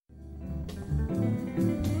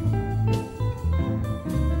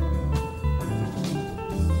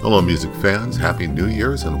Hello, music fans. Happy New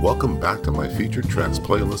Year's, and welcome back to my featured tracks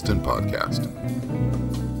playlist and podcast.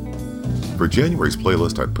 For January's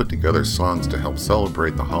playlist, I put together songs to help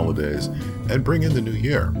celebrate the holidays and bring in the new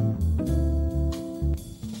year.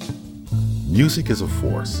 Music is a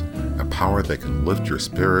force, a power that can lift your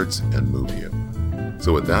spirits and move you.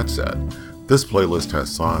 So with that said, this playlist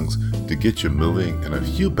has songs to get you moving and a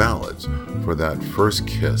few ballads for that first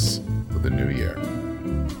kiss of the new year.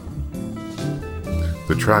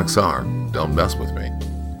 The tracks are Don't Mess With Me,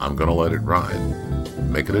 I'm Gonna Let It Ride,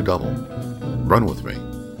 Make It a Double, Run With Me,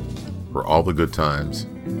 For All the Good Times,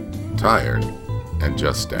 Tired, and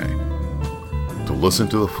Just Stay. To listen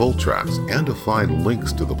to the full tracks and to find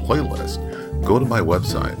links to the playlist, go to my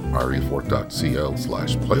website,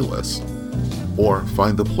 refork.co/playlist, or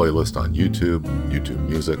find the playlist on YouTube, YouTube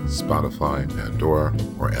Music, Spotify, Pandora,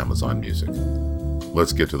 or Amazon Music.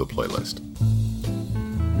 Let's get to the playlist.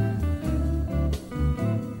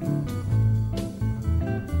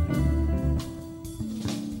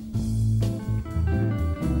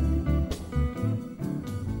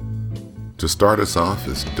 To start us off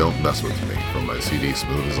is Don't Mess With Me from my CD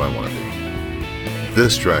Smooth As I Wanna Be.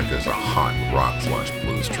 This track is a hot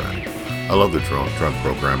rock/blues track. I love the drum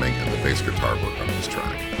programming and the bass guitar work on this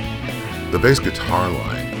track. The bass guitar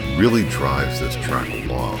line really drives this track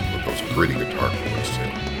along with those gritty guitar chords too.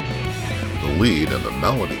 The lead and the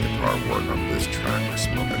melody guitar work on this track are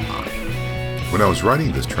smoking hot. When I was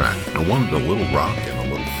writing this track, I wanted a little rock and a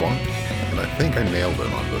little funk, and I think I nailed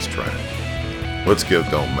it on this track. Let's give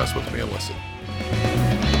Don't Mess With Me a listen.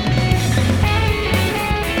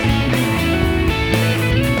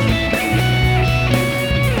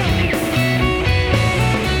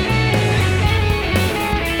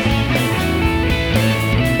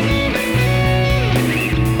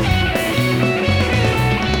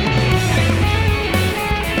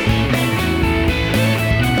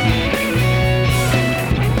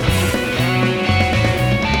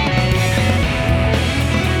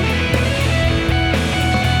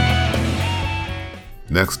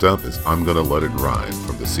 Next up is I'm Gonna Let It Ride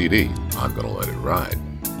from the CD, I'm Gonna Let It Ride.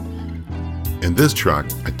 In this track,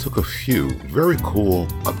 I took a few very cool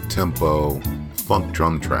up-tempo funk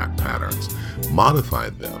drum track patterns,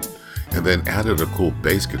 modified them, and then added a cool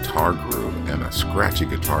bass guitar groove and a scratchy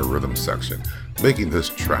guitar rhythm section, making this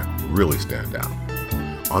track really stand out.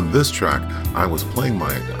 On this track, I was playing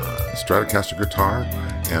my Stratocaster guitar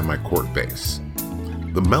and my Cort bass.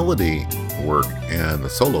 The melody work and the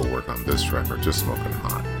solo work on this track are just smoking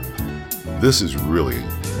hot. This is really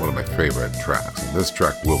one of my favorite tracks, and this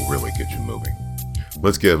track will really get you moving.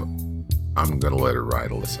 Let's give I'm Gonna Let It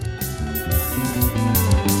Ride a listen.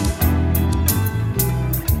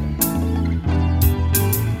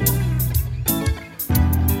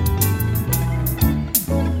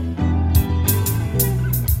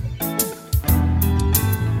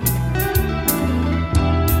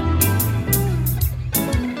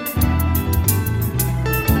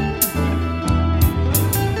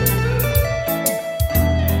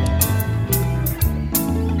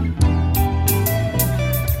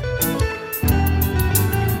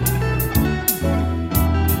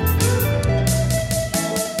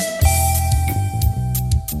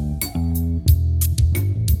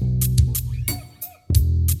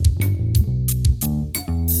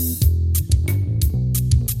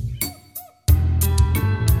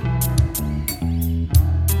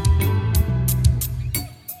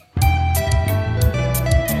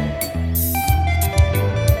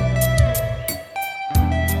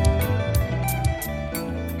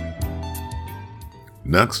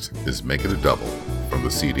 Next is Make It a Double from the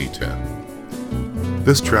CD 10.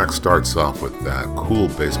 This track starts off with that cool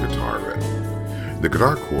bass guitar riff. The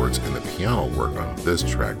guitar chords and the piano work on this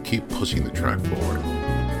track keep pushing the track forward.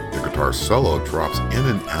 The guitar solo drops in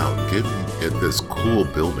and out, giving it this cool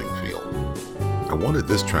building feel. I wanted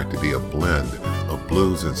this track to be a blend of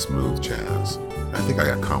blues and smooth jazz. I think I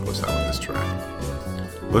accomplished that with this track.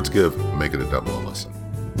 Let's give Make It a Double a listen.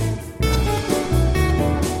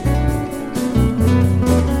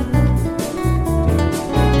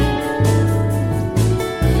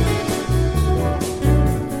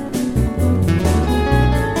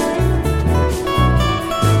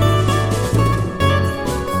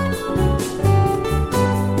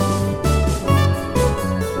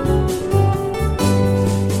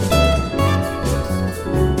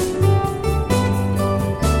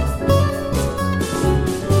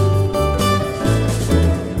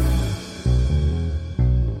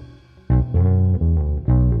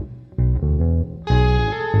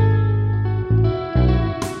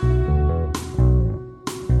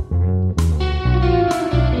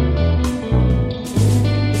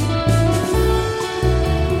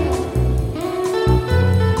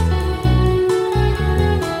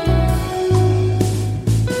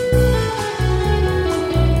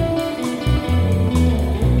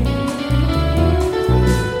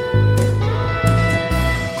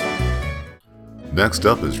 Next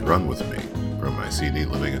up is Run With Me from my CD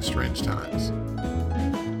Living in Strange Times.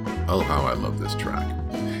 Oh, how I love this track.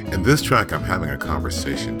 In this track, I'm having a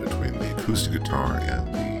conversation between the acoustic guitar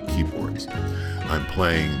and the keyboards. I'm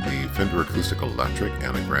playing the Fender Acoustic Electric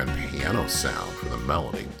and a grand piano sound for the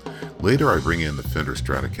melody. Later, I bring in the Fender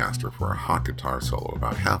Stratocaster for a hot guitar solo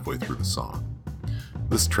about halfway through the song.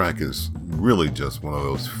 This track is really just one of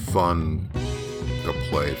those fun to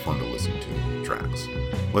play, fun to listen to tracks.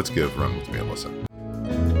 Let's give Run With Me a listen.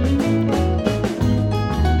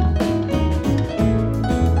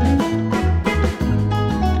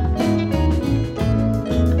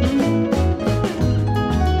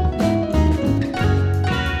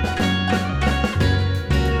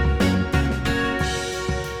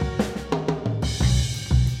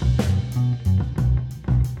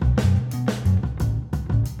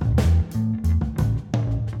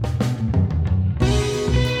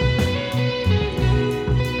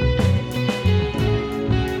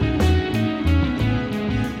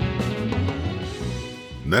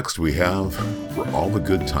 Next we have For All the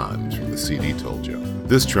Good Times from the CD Told You.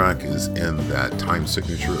 This track is in that time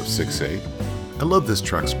signature of 6/8. I love this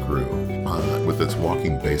track's groove with its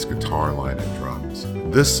walking bass guitar line and drums.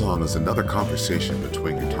 This song is another conversation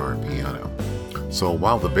between guitar and piano. So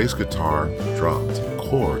while the bass guitar, drums, and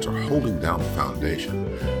chords are holding down the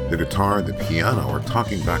foundation, the guitar and the piano are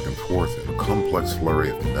talking back and forth in a complex flurry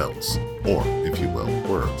of notes, or, if you will,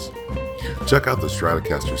 words. Check out the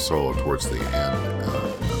Stratocaster solo towards the end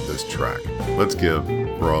of this track. Let's give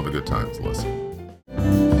For All the Good Times a listen.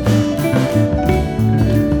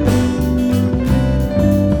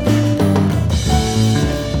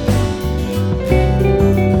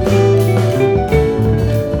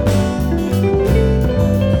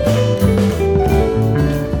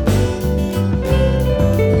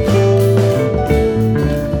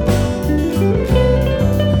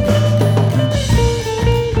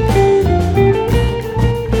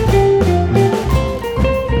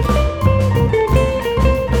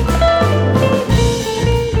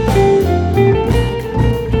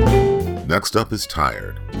 Next up is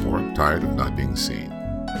Tired, or Tired of Not Being Seen,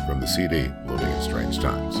 from the CD Living in Strange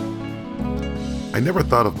Times. I never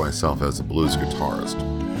thought of myself as a blues guitarist,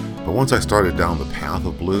 but once I started down the path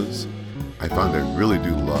of blues, I found I really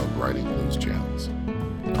do love writing blues jams.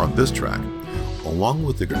 On this track, along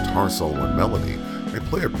with the guitar solo and melody, I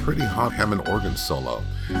play a pretty hot Hammond organ solo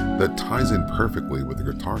that ties in perfectly with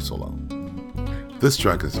the guitar solo. This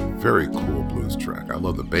track is a very cool blues track. I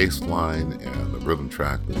love the bass line and the rhythm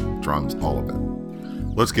track, the drums, all of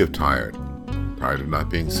it. Let's give Tired of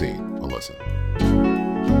Not Being Seen a listen.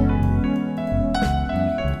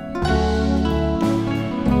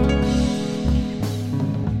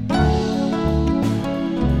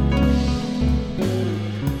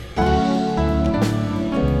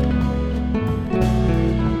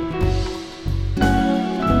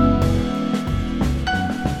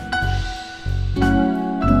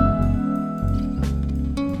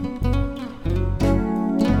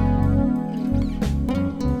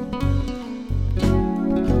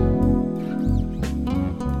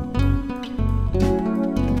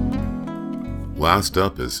 Last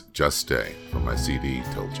up is Just Stay from my CD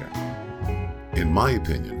Told You. In my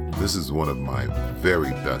opinion, this is one of my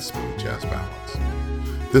very best smooth jazz ballads.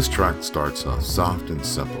 This track starts off soft and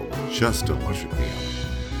simple with just a lush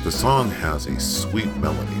piano. The song has a sweet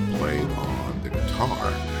melody played on the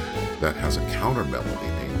guitar that has a counter melody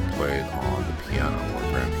being played on the piano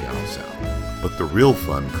or grand piano sound. But the real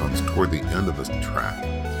fun comes toward the end of the track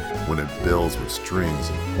when it builds with strings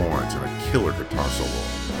and horns and a killer guitar solo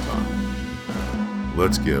at the time.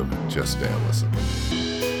 Let's give Just Stay a listen.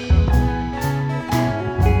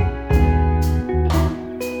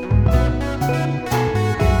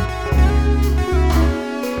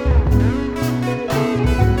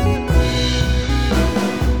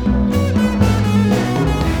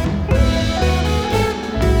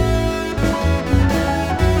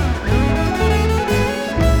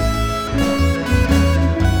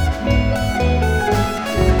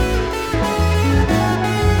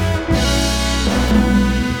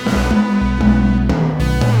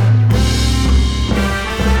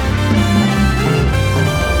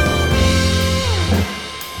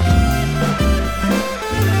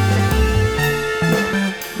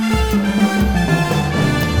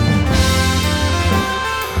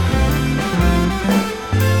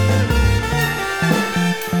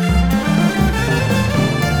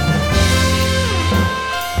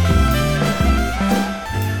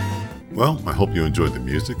 Well, I hope you enjoyed the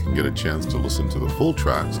music and get a chance to listen to the full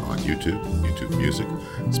tracks on YouTube, YouTube Music,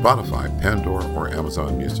 Spotify, Pandora, or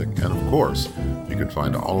Amazon Music. And of course, you can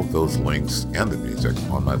find all of those links and the music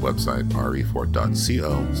on my website,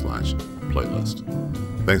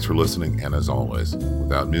 re4.co/playlist. Thanks for listening, and as always,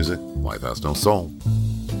 without music, life has no soul.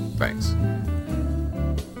 Thanks.